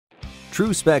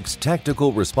TRU-SPEC's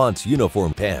Tactical Response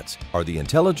Uniform pants are the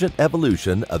intelligent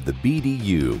evolution of the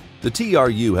BDU. The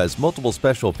TRU has multiple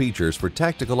special features for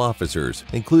tactical officers,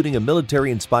 including a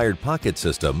military-inspired pocket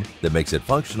system that makes it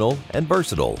functional and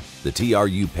versatile. The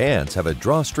TRU pants have a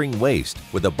drawstring waist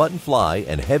with a button fly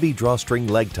and heavy drawstring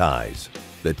leg ties.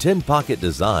 The 10-pocket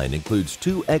design includes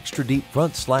 2 extra deep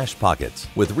front slash pockets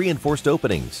with reinforced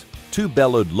openings, 2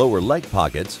 bellowed lower leg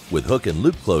pockets with hook and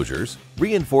loop closures,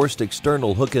 reinforced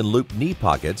external hook and loop knee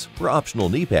pockets for optional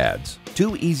knee pads,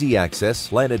 2 easy-access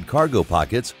slanted cargo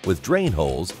pockets with drain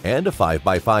holes, and a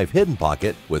 5x5 hidden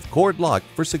pocket with cord lock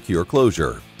for secure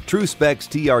closure. TRU-SPEC's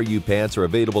TRU pants are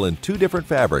available in 2 different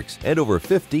fabrics and over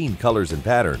 15 colors and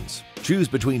patterns. Choose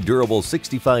between durable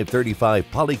 65-35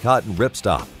 polycotton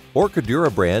ripstop or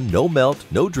Cordura brand no melt,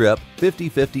 no drip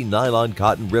 50/50 nylon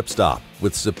cotton ripstop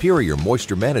with superior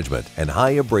moisture management and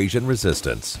high abrasion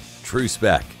resistance.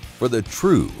 TRU-SPEC, for the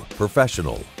true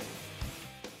professional.